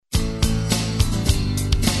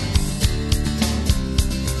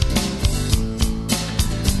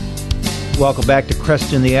Welcome back to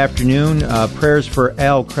Cresta in the Afternoon. Prayers for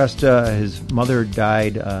Al Cresta. His mother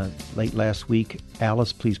died late last week.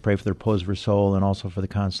 Alice, please pray for the repose of her soul and also for the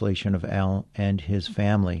consolation of Al and his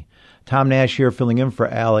family. Tom Nash here filling in for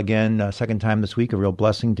Al again, second time this week. A real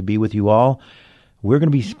blessing to be with you all. We're going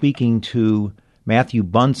to be speaking to Matthew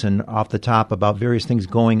Bunson off the top about various things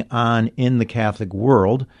going on in the Catholic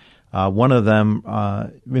world. One of them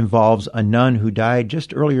involves a nun who died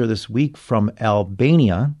just earlier this week from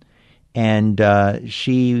Albania. And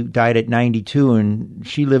she died at 92, and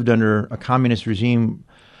she lived under a communist regime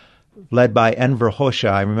led by Enver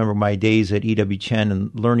Hoxha. I remember my days at E.W. Chen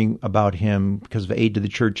and learning about him because of Aid to the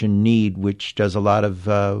Church in Need, which does a lot of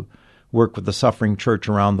work with the suffering church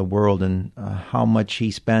around the world, and how much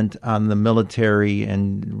he spent on the military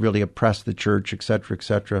and really oppressed the church, et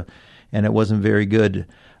cetera, and it wasn't very good.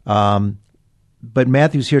 But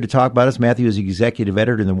Matthew's here to talk about us. Matthew is executive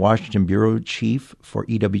editor and the Washington bureau chief for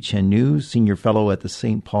E.W. Chen News, senior fellow at the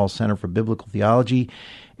St. Paul Center for Biblical Theology,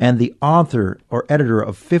 and the author or editor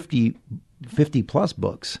of 50-plus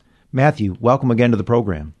books. Matthew, welcome again to the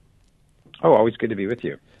program. Oh, always good to be with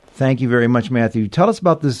you. Thank you very much, Matthew. Tell us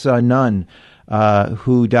about this nun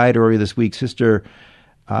who died earlier this week. Sister,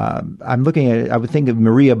 I'm looking at it, I would think of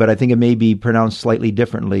Maria, but I think it may be pronounced slightly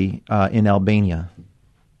differently in Albania.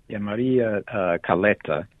 Yeah, Maria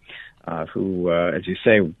Caleta, who, as you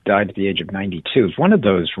say, died at the age of 92, is one of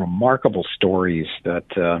those remarkable stories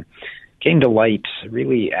that came to light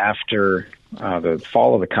really after the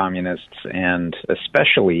fall of the communists, and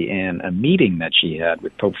especially in a meeting that she had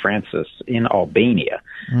with Pope Francis in Albania.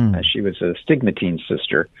 She was a stigmatine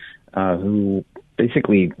sister who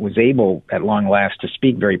basically was able, at long last, to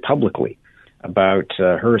speak very publicly about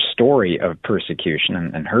her story of persecution,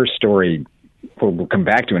 and her story we'll come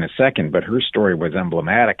back to in a second, but her story was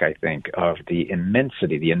emblematic, I think, of the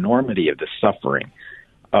immensity, the enormity of the suffering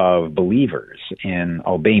of believers in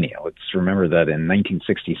Albania. Let's remember that in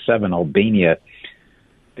 1967, Albania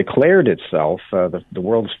declared itself the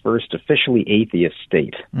world's first officially atheist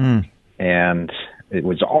state. And it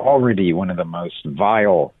was already one of the most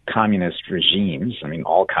vile communist regimes. I mean,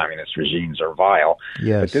 all communist regimes are vile,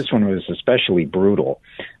 but this one was especially brutal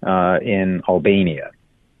in Albania.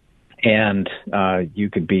 And you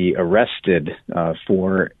could be arrested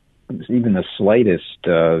for even the slightest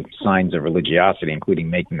signs of religiosity, including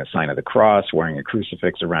making the sign of the cross, wearing a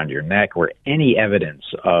crucifix around your neck, or any evidence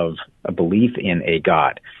of a belief in a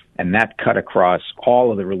god. And that cut across all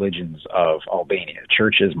of the religions of Albania,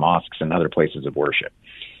 churches, mosques, and other places of worship.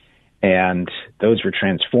 And those were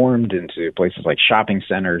transformed into places like shopping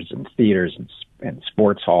centers and theaters and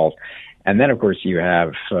sports halls. And then, of course, you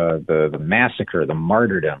have the massacre, the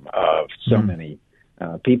martyrdom of so many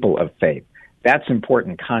people of faith. That's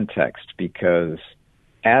important context because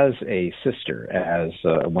as a sister, as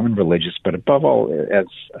a woman religious, but above all, as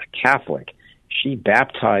a Catholic, she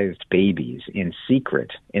baptized babies in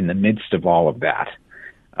secret in the midst of all of that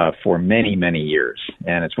for many, many years.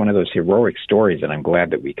 And it's one of those heroic stories that I'm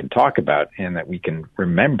glad that we can talk about and that we can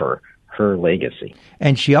remember her legacy.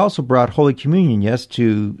 And she also brought Holy Communion, yes,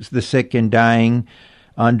 to the sick and dying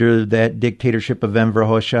under that dictatorship of Enver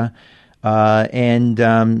Hoxha, and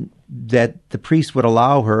that the priest would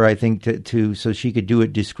allow her, I think, to so she could do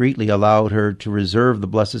it discreetly, allowed her to reserve the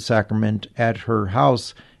Blessed Sacrament at her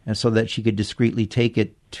house, and so that she could discreetly take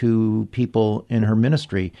it to people in her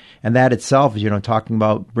ministry. And that itself is, talking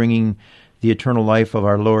about bringing the eternal life of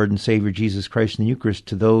our Lord and Savior Jesus Christ in the Eucharist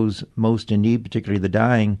to those most in need, particularly the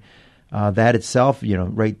dying. That itself,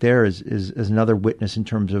 right there is another witness in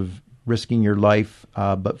terms of risking your life,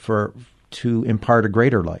 but to impart a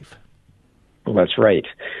greater life. Well, that's right.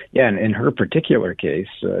 Yeah, and in her particular case,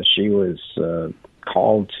 she was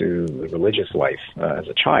called to the religious life as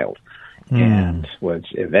a child and was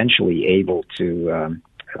eventually able to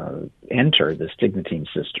enter the Stigmatine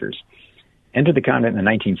Sisters, entered the convent in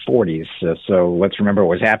the 1940s. So let's remember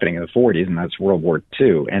what was happening in the 40s, and that's World War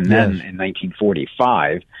II. And then in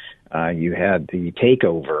 1945, you had the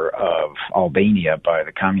takeover of Albania by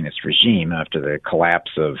the communist regime after the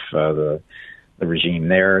collapse of the regime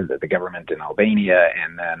there, the government in Albania,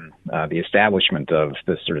 and then the establishment of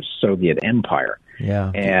the sort of Soviet Empire.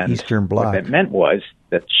 Yeah, and the Eastern Bloc. What that meant was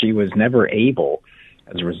that she was never able,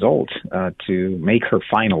 as a result, to make her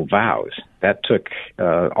final vows. That took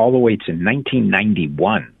all the way to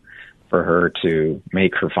 1991 for her to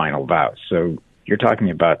make her final vows. So you're talking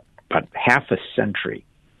about half a century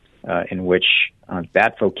in which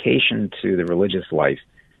that vocation to the religious life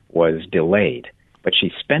was delayed. But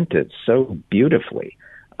she spent it so beautifully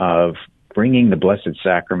of bringing the Blessed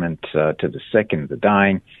Sacrament to the sick and the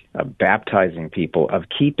dying, of baptizing people, of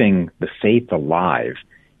keeping the faith alive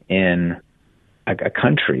in a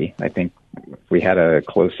country. I think if we had a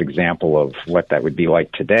close example of what that would be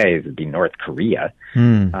like today, it would be North Korea,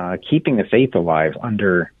 keeping the faith alive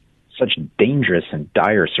under such dangerous and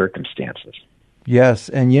dire circumstances. Yes,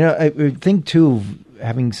 and I think too,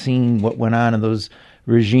 having seen what went on in those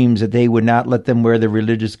regimes, that they would not let them wear the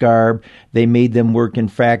religious garb. They made them work in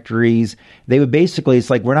factories. They would basically, it's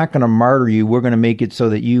like, we're not going to martyr you. We're going to make it so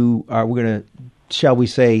that you are, we're going to, shall we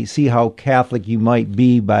say, see how Catholic you might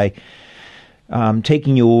be by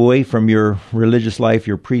taking you away from your religious life,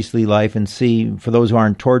 your priestly life, and see, for those who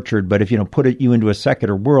aren't tortured, but if, put you into a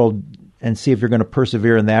secular world and see if you're going to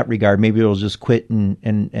persevere in that regard, maybe you'll just quit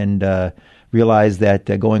and realize that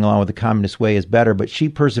going along with the communist way is better. But she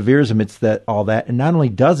perseveres amidst all that, and not only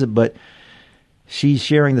does it, but she's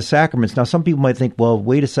sharing the sacraments. Now, some people might think, well,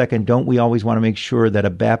 wait a second, don't we always want to make sure that a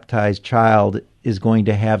baptized child is going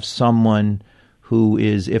to have someone who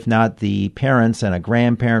is, if not the parents and a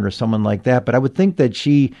grandparent or someone like that? But I would think that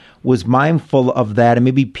she was mindful of that, and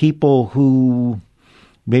maybe people who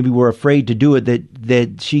maybe were afraid to do it,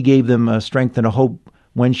 that she gave them a strength and a hope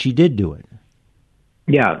when she did do it.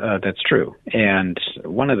 Yeah, that's true. And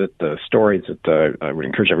one of the stories that I would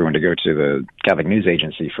encourage everyone to go to the Catholic News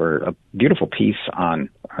Agency for a beautiful piece on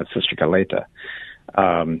Sister Caleta,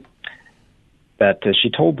 that she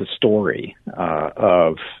told the story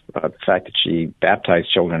of the fact that she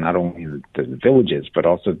baptized children, not only in the villages, but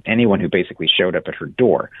also anyone who basically showed up at her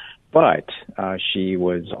door. But she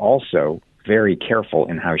was also very careful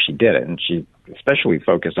in how she did it. And she especially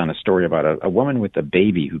focused on a story about a woman with a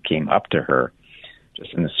baby who came up to her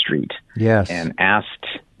just in the street, yes, and asked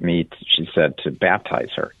me, she said, to baptize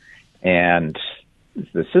her. And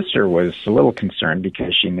the sister was a little concerned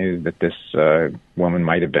because she knew that this woman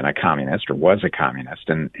might have been a communist or was a communist.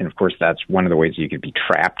 And of course, that's one of the ways you could be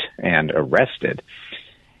trapped and arrested.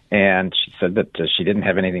 And she said that she didn't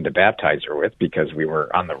have anything to baptize her with because we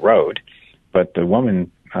were on the road. But the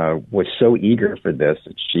woman was so eager for this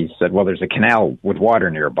that she said, well, there's a canal with water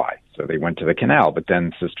nearby. So they went to the canal. But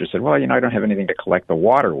then Sister said, well, I don't have anything to collect the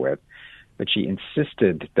water with. But she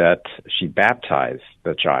insisted that she baptize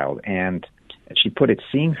the child. And she put it,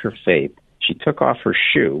 seeing her faith, she took off her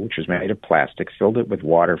shoe, which was made of plastic, filled it with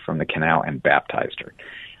water from the canal, and baptized her.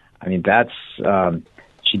 I mean,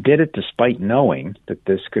 she did it despite knowing that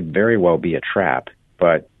this could very well be a trap,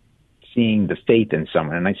 but seeing the faith in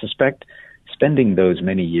someone. And I suspect spending those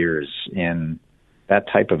many years in that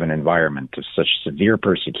type of an environment of such severe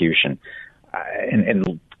persecution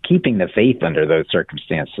and keeping the faith under those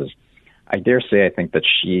circumstances, I dare say I think that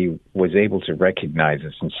she was able to recognize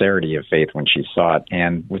the sincerity of faith when she saw it,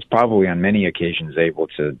 and was probably on many occasions able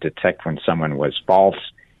to detect when someone was false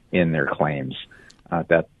in their claims,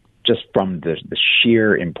 that just from the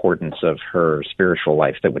sheer importance of her spiritual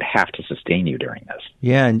life that would have to sustain you during this.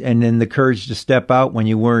 Yeah, and then the courage to step out when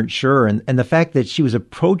you weren't sure. And the fact that she was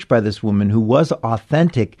approached by this woman who was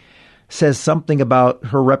authentic says something about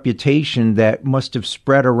her reputation that must have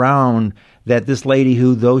spread around, that this lady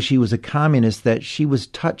who, though she was a communist, that she was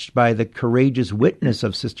touched by the courageous witness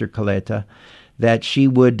of Sister Caleta, that she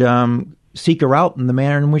would seek her out in the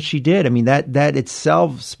manner in which she did. I mean, that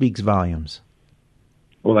itself speaks volumes.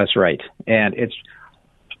 Well, that's right. And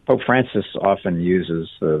Pope Francis often uses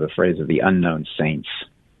the phrase of the unknown saints.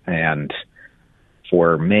 And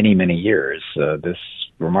for many, many years, this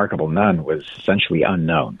remarkable nun was essentially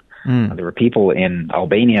unknown. There were people in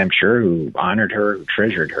Albania, I'm sure, who honored her, who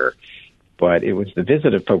treasured her. But it was the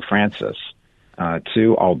visit of Pope Francis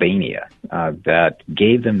to Albania that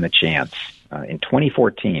gave them the chance in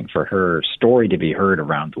 2014 for her story to be heard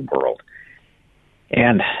around the world.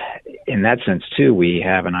 And in that sense, too, we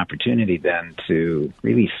have an opportunity then to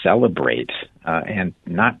really celebrate and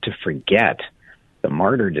not to forget the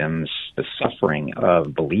martyrdoms, the suffering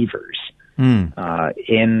of believers in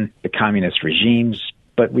the communist regimes.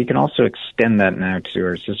 But we can also extend that now to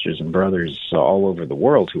our sisters and brothers all over the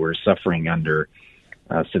world who are suffering under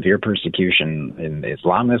severe persecution in the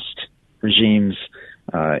Islamist regimes,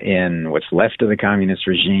 in what's left of the communist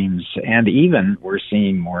regimes, and even we're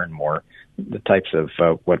seeing more and more the types of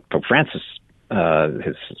what Pope Francis,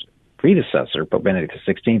 his predecessor, Pope Benedict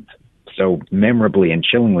XVI, so memorably and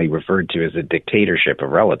chillingly referred to as a dictatorship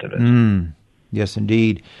of relativism. Yes,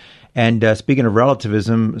 indeed. And speaking of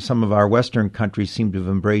relativism, some of our Western countries seem to have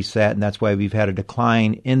embraced that, and that's why we've had a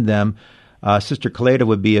decline in them. Sister Caleta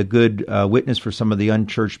would be a good witness for some of the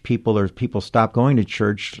unchurched people, or people stop going to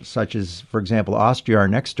church, such as, for example, Austria, our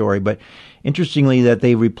next story. But interestingly, that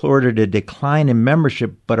they reported a decline in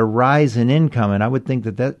membership, but a rise in income. And I would think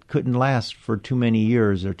that couldn't last for too many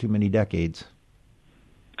years or too many decades.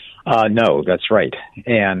 No, that's right.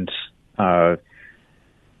 And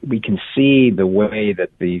we can see the way that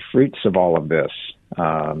the fruits of all of this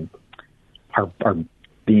are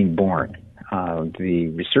being born.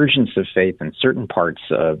 The resurgence of faith in certain parts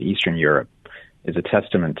of Eastern Europe is a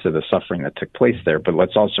testament to the suffering that took place there. But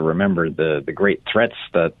let's also remember the great threats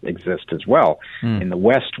that exist as well. In the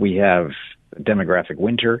West, we have demographic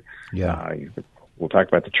winter. Yeah. We'll talk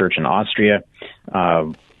about the church in Austria.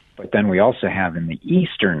 But then we also have in the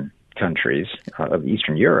eastern countries of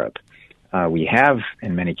Eastern Europe, we have,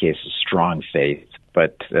 in many cases, strong faith.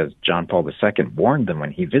 But as John Paul II warned them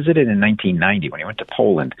when he visited in 1990, when he went to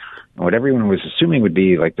Poland, what everyone was assuming would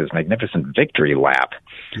be like this magnificent victory lap,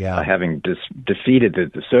 having defeated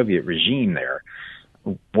the Soviet regime there.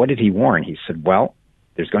 What did he warn? He said, well,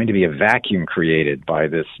 there's going to be a vacuum created by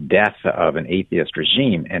this death of an atheist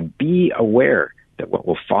regime, and be aware that what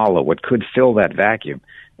will follow, what could fill that vacuum,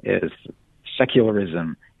 is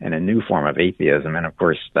secularism and a new form of atheism. And, of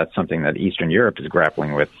course, that's something that Eastern Europe is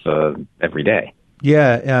grappling with every day.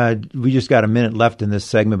 Yeah, we just got a minute left in this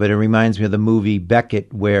segment, but it reminds me of the movie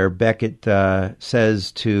Becket, where Becket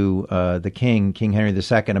says to the King Henry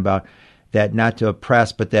II, about that not to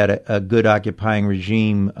oppress, but that a good occupying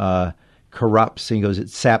regime corrupts. And he goes,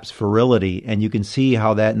 it saps virility. And you can see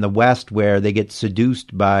how that in the West, where they get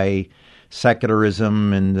seduced by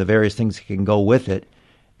secularism and the various things that can go with it,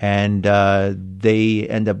 and they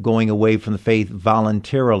end up going away from the faith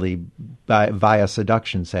voluntarily via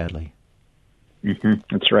seduction, sadly.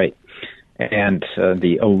 That's right. And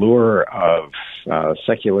the allure of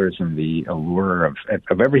secularism, the allure of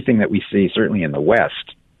everything that we see, certainly in the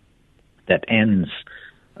West, that ends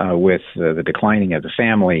with the declining of the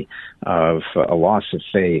family, of a loss of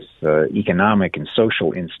faith, economic and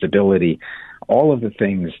social instability, all of the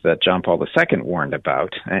things that John Paul II warned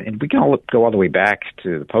about. And we can go all the way back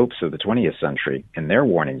to the popes of the 20th century and their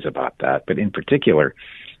warnings about that. But in particular,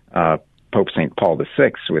 Pope St. Paul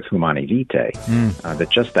VI with Humanae Vitae, that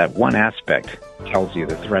just that one aspect tells you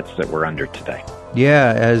the threats that we're under today.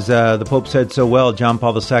 Yeah, as the Pope said so well, John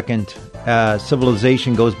Paul II,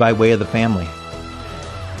 civilization goes by way of the family.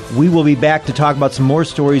 We will be back to talk about some more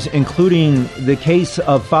stories, including the case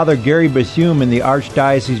of Father Gary Bethune in the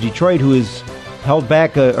Archdiocese of Detroit, who is held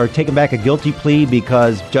back or taken back a guilty plea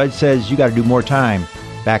because judge says you got to do more time.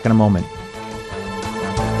 Back in a moment.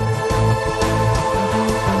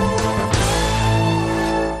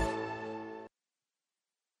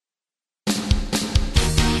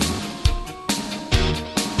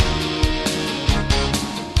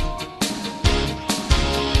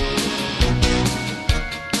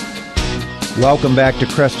 Welcome back to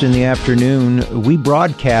Crest in the Afternoon. We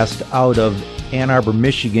broadcast out of Ann Arbor,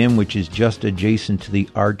 Michigan, which is just adjacent to the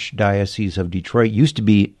Archdiocese of Detroit. Used to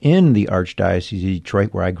be in the Archdiocese of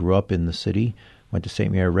Detroit, where I grew up in the city. Went to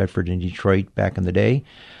St. Mary Redford in Detroit back in the day.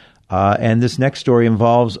 And this next story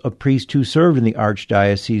involves a priest who served in the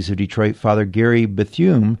Archdiocese of Detroit, Father Gary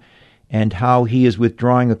Bethune, and how he is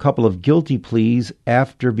withdrawing a couple of guilty pleas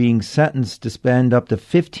after being sentenced to spend up to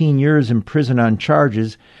 15 years in prison on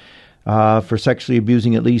charges for sexually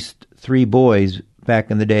abusing at least 3 boys back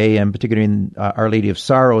in the day, and particularly in Our Lady of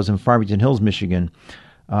Sorrows in Farmington Hills, Michigan.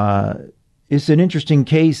 It's an interesting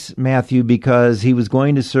case, Matthew, because he was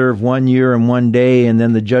going to serve 1 year and 1 day, and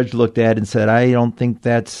then the judge looked at it and said, I don't think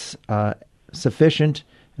that's sufficient.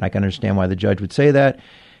 And I can understand why the judge would say that.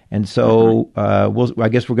 And so I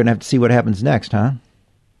guess we're going to have to see what happens next, huh?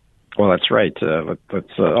 Well, that's right.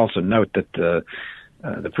 Let's also note that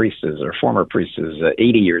the priest or former priest is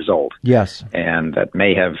 80 years old. Yes. And that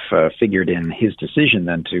may have figured in his decision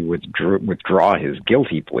then to withdraw his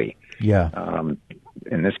guilty plea. Yeah.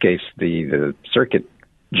 In this case, the circuit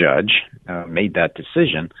judge made that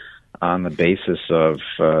decision on the basis of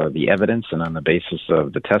the evidence and on the basis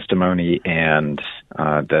of the testimony, and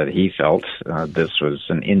that he felt this was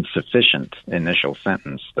an insufficient initial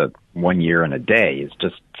sentence, that 1 year and a day is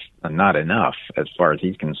just not enough as far as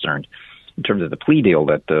he's concerned, in terms of the plea deal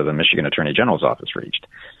that the Michigan Attorney General's office reached.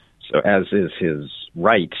 So as is his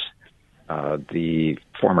right, the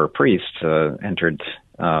former priest entered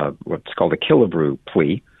what's called a Killebrew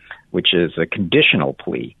plea, which is a conditional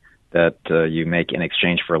plea that you make in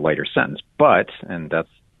exchange for a lighter sentence. But, and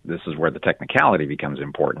this is where the technicality becomes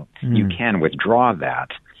important, you can withdraw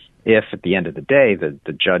that if at the end of the day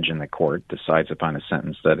the judge in the court decides upon a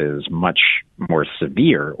sentence that is much more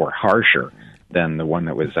severe or harsher than the one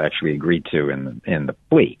that was actually agreed to in the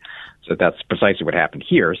plea. So that's precisely what happened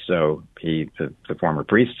here. So the former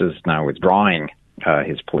priest is now withdrawing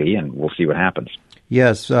his plea, and we'll see what happens.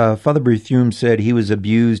 Yes, Father Bethune said he was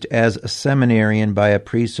abused as a seminarian by a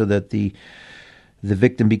priest so that the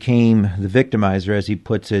victim became the victimizer, as he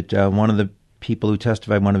puts it. One of the people who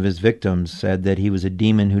testified, one of his victims said that he was a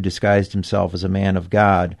demon who disguised himself as a man of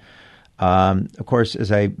God. Of course,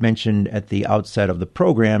 as I mentioned at the outset of the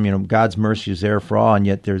program, God's mercy is there for all, and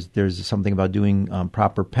yet there's something about doing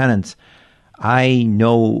proper penance. I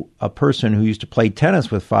know a person who used to play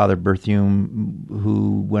tennis with Father Berthiaume,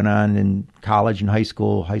 who went on in college and high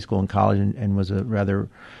school and college, and was a rather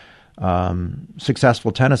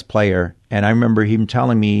successful tennis player. And I remember him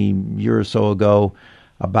telling me a year or so ago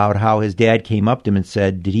about how his dad came up to him and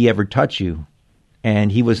said, "Did he ever touch you?"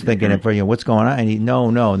 And he was thinking, what's going on? And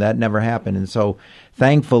no, that never happened. And so,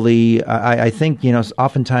 thankfully, I think,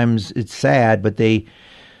 oftentimes it's sad, but they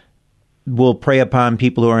will prey upon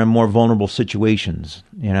people who are in more vulnerable situations,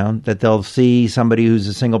 that they'll see somebody who's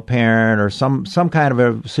a single parent or some kind of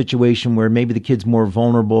a situation where maybe the kid's more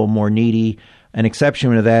vulnerable, more needy. An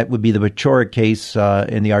exception to that would be the Bachorek case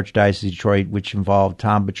in the Archdiocese of Detroit, which involved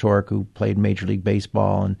Tom Bachorek, who played Major League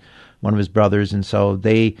Baseball, and one of his brothers. And so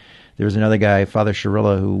there was another guy, Father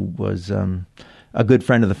Shirilla, who was a good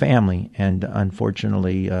friend of the family and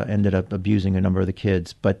unfortunately ended up abusing a number of the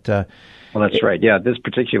kids. But well, that's right. Yeah, this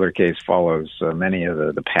particular case follows many of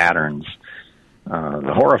the patterns,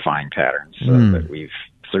 the horrifying patterns that we've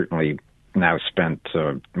certainly now spent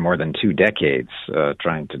more than 2 decades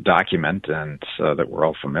trying to document and that we're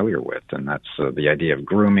all familiar with. And that's the idea of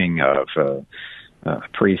grooming of a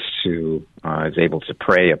priest who is able to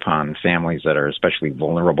prey upon families that are especially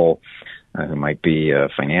vulnerable, who might be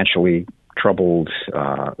financially troubled,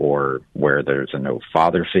 or where there's no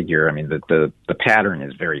father figure. I mean, the pattern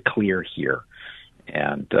is very clear here.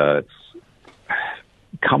 And it's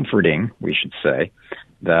comforting, we should say,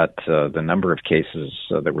 that the number of cases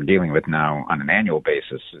that we're dealing with now on an annual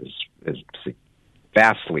basis is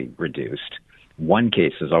vastly reduced. One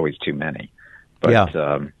case is always too many. But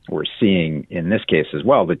we're seeing in this case as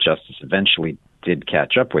well that justice eventually did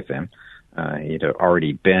catch up with him. He'd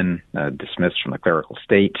already been dismissed from the clerical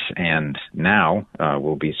state, and now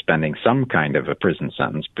will be spending some kind of a prison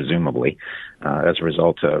sentence, presumably, as a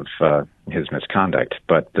result of his misconduct.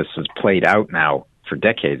 But this has played out now for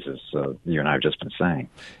decades, as you and I have just been saying.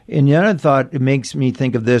 And the other thought, it makes me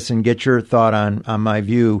think of this and get your thought on my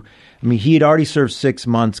view. I mean, he had already served 6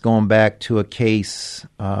 months going back to a case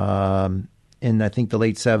in, I think, the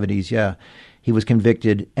late 70s. Yeah, he was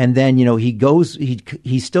convicted. And then,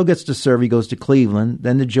 he still gets to serve. He goes to Cleveland,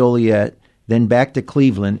 then to Joliet, then back to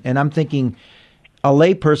Cleveland. And I'm thinking, a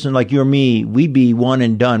lay person like you or me, we'd be one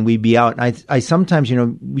and done. We'd be out. And I sometimes,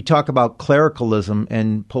 we talk about clericalism,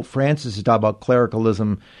 and Pope Francis has talked about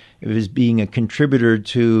clericalism as being a contributor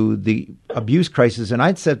to the abuse crisis. And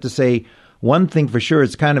I'd have to say one thing for sure,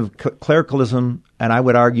 it's kind of clericalism, and I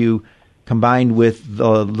would argue combined with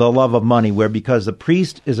the love of money, where because the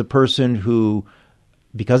priest is a person who,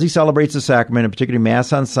 because he celebrates the sacrament, and particularly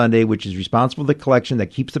Mass on Sunday, which is responsible for the collection that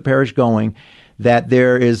keeps the parish going, that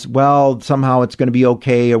there is, somehow it's going to be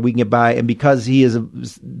okay, or we can get by. And because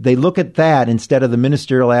they look at that instead of the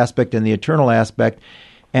ministerial aspect and the eternal aspect.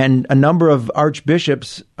 And a number of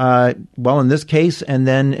archbishops, in this case, and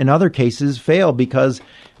then in other cases, fail because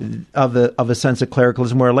of a sense of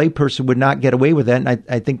clericalism, where a layperson would not get away with that. And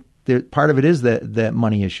I think part of it is that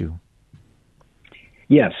money issue.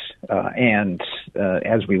 Yes, and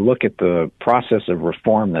as we look at the process of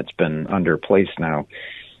reform that's been under place now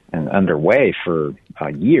and underway for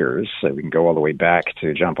years, so we can go all the way back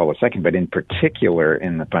to John Paul II, but in particular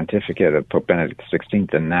in the pontificate of Pope Benedict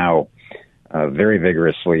XVI, and now very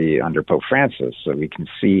vigorously under Pope Francis. So we can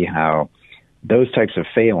see how those types of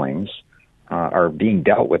failings are being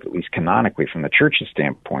dealt with, at least canonically from the Church's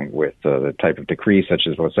standpoint, with the type of decree such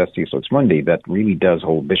as Vos Estis Lex Mundi that really does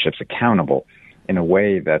hold bishops accountable in a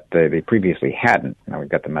way that they previously hadn't. Now, we've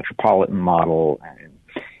got the metropolitan model.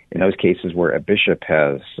 In those cases where a bishop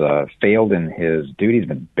has failed in his duties,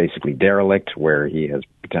 been basically derelict, where he has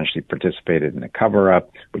potentially participated in a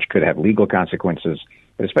cover-up, which could have legal consequences,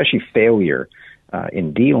 but especially failure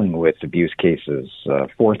in dealing with abuse cases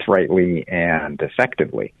forthrightly and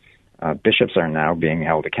effectively. Bishops are now being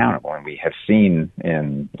held accountable, and we have seen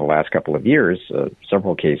in the last couple of years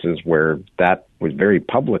several cases where that was very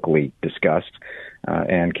publicly discussed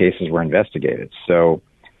and cases were investigated. So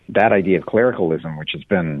that idea of clericalism, which has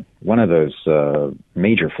been one of those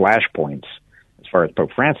major flashpoints as far as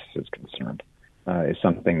Pope Francis is concerned, is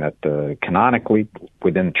something that canonically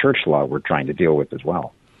within church law we're trying to deal with as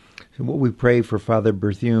well. So what we pray for Father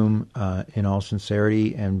Berthume in all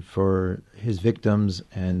sincerity and for his victims,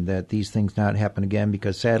 and that these things not happen again,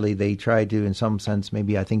 because sadly they tried to, in some sense,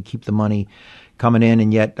 maybe I think keep the money coming in,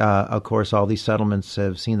 and yet, of course, all these settlements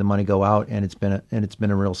have seen the money go out, and it's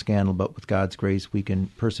been a real scandal. But with God's grace, we can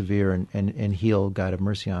persevere and heal. God have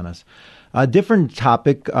mercy on us. A different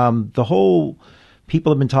topic, the whole.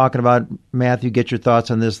 People have been talking about, Matthew, get your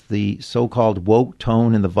thoughts on this, the so-called woke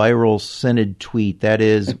tone in the viral synod tweet. That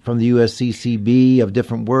is from the USCCB, of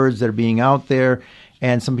different words that are being out there.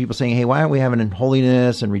 And some people saying, hey, why aren't we having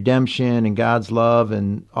holiness and redemption and God's love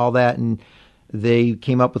and all that? And they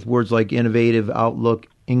came up with words like innovative, outlook,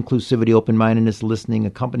 inclusivity, open-mindedness, listening,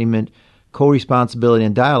 accompaniment, co-responsibility,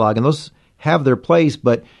 and dialogue. And those have their place,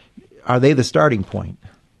 but are they the starting point?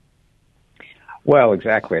 Well,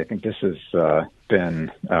 exactly. I think this has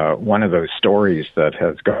been one of those stories that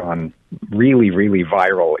has gone really, really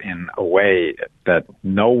viral in a way that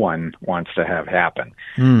no one wants to have happen.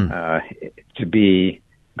 To be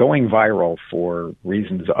going viral for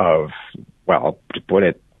reasons of, well, to put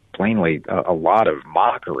it plainly, a lot of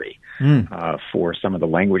mockery for some of the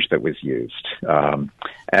language that was used.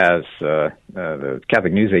 As the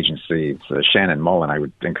Catholic News Agency's Shannon Mullen, I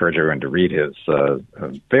would encourage everyone to read his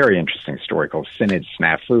very interesting story called Synod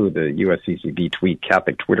Snafu, the USCCB tweet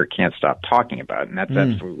Catholic Twitter can't stop talking about. And that's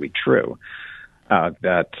absolutely true.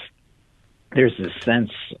 That there's this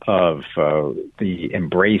sense of the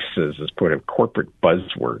embraces, as put, of corporate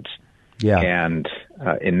buzzwords. Yeah. And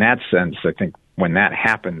in that sense, I think when that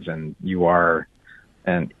happens and you are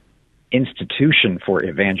an institution for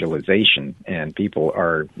evangelization and people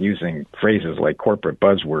are using phrases like corporate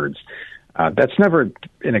buzzwords, that's never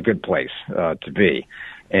in a good place to be.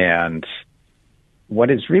 And what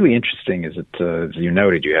is really interesting is that, as you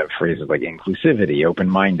noted, you have phrases like inclusivity,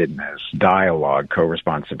 open-mindedness, dialogue,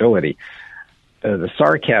 co-responsibility. The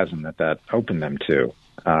sarcasm that opened them to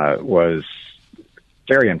was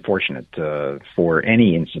very unfortunate for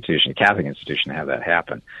any institution, Catholic institution, to have that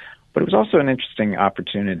happen. But it was also an interesting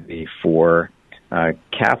opportunity for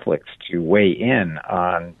Catholics to weigh in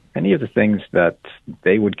on many of the things that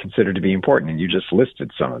they would consider to be important, and you just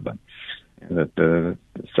listed some of them. The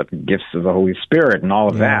gifts of the Holy Spirit and all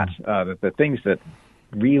of that, the things that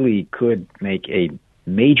really could make a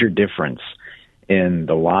major difference in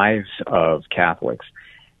the lives of Catholics.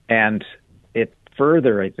 And it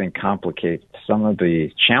further, I think, complicates some of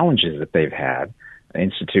the challenges that they've had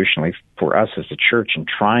institutionally for us as a church in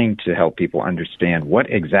trying to help people understand what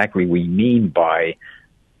exactly we mean by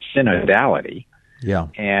synodality. Yeah.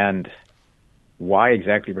 And why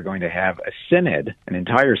exactly we're going to have a synod, an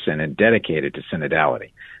entire synod dedicated to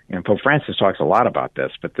synodality. And Pope Francis talks a lot about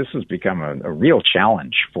this, but this has become a real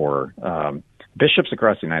challenge for bishops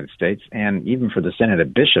across the United States and even for the Synod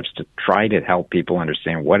of Bishops to try to help people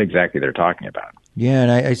understand what exactly they're talking about. Yeah,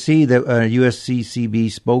 and I see that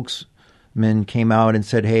USCCB spokesman came out and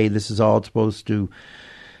said, hey, this is all supposed to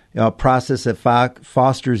process that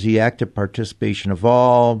fosters the active participation of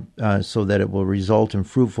all so that it will result in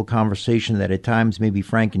fruitful conversation that at times may be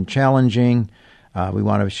frank and challenging. We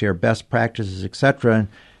want to share best practices, etc.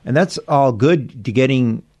 And that's all good to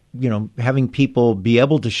getting, having people be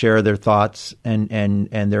able to share their thoughts and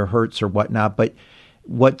their hurts or whatnot. But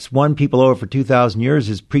what's won people over for 2,000 years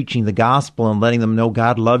is preaching the gospel and letting them know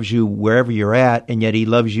God loves you wherever you're at, and yet he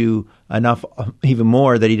loves you enough, even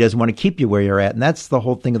more, that he doesn't want to keep you where you're at. And that's the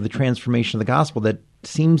whole thing of the transformation of the gospel that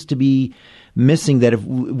seems to be missing, that if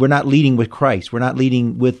we're not leading with Christ, we're not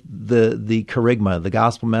leading with the charisma, the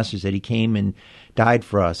gospel message that he came and died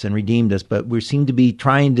for us and redeemed us, but we seem to be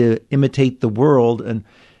trying to imitate the world and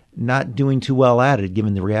not doing too well at it,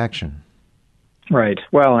 given the reaction. Right.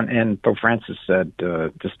 Well, and Pope Francis said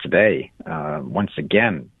just today, once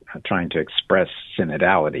again, trying to express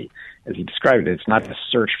synodality. As he described it, it's not a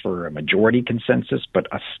search for a majority consensus, but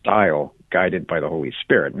a style guided by the Holy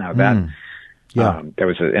Spirit. Now, that that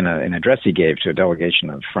was in an address he gave to a delegation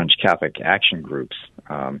of French Catholic action groups.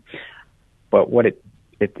 But what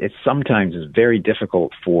it sometimes is very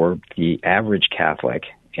difficult for the average Catholic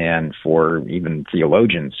and for even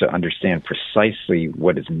theologians to understand precisely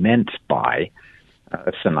what is meant by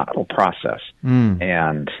a synodal process.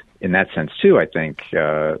 And in that sense, too, I think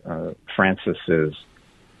Francis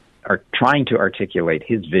are trying to articulate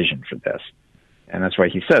his vision for this. And that's why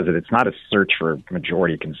he says that it's not a search for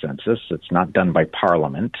majority consensus. It's not done by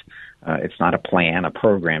Parliament. It's not a plan, a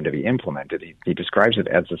program to be implemented. He describes it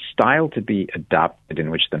as a style to be adopted in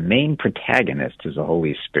which the main protagonist is the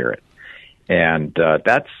Holy Spirit. And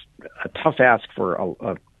that's a tough ask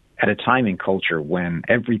for at a time in culture when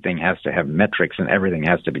everything has to have metrics and everything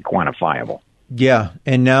has to be quantifiable. Yeah,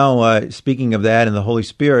 and now speaking of that and the Holy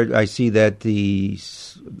Spirit, I see that the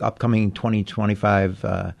upcoming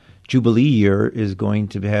 2025 Jubilee year is going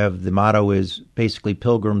to have, the motto is basically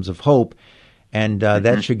Pilgrims of Hope, and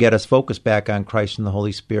that should get us focused back on Christ and the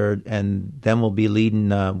Holy Spirit, and then we'll be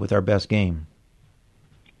leading with our best game.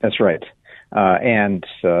 That's right. And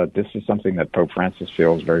this is something that Pope Francis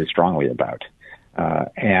feels very strongly about.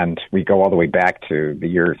 And we go all the way back to the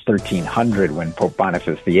year 1300 when Pope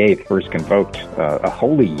Boniface VIII first convoked a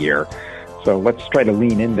holy year. So let's try to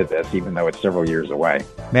lean into this, even though it's several years away.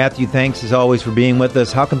 Matthew, thanks as always for being with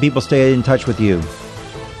us. How can people stay in touch with you?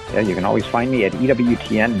 Yeah, you can always find me at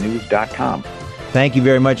EWTNnews.com. Thank you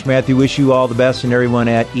very much, Matthew. Wish you all the best and everyone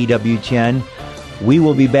at EWTN. We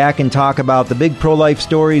will be back and talk about the big pro-life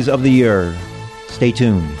stories of the year. Stay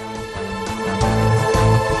tuned.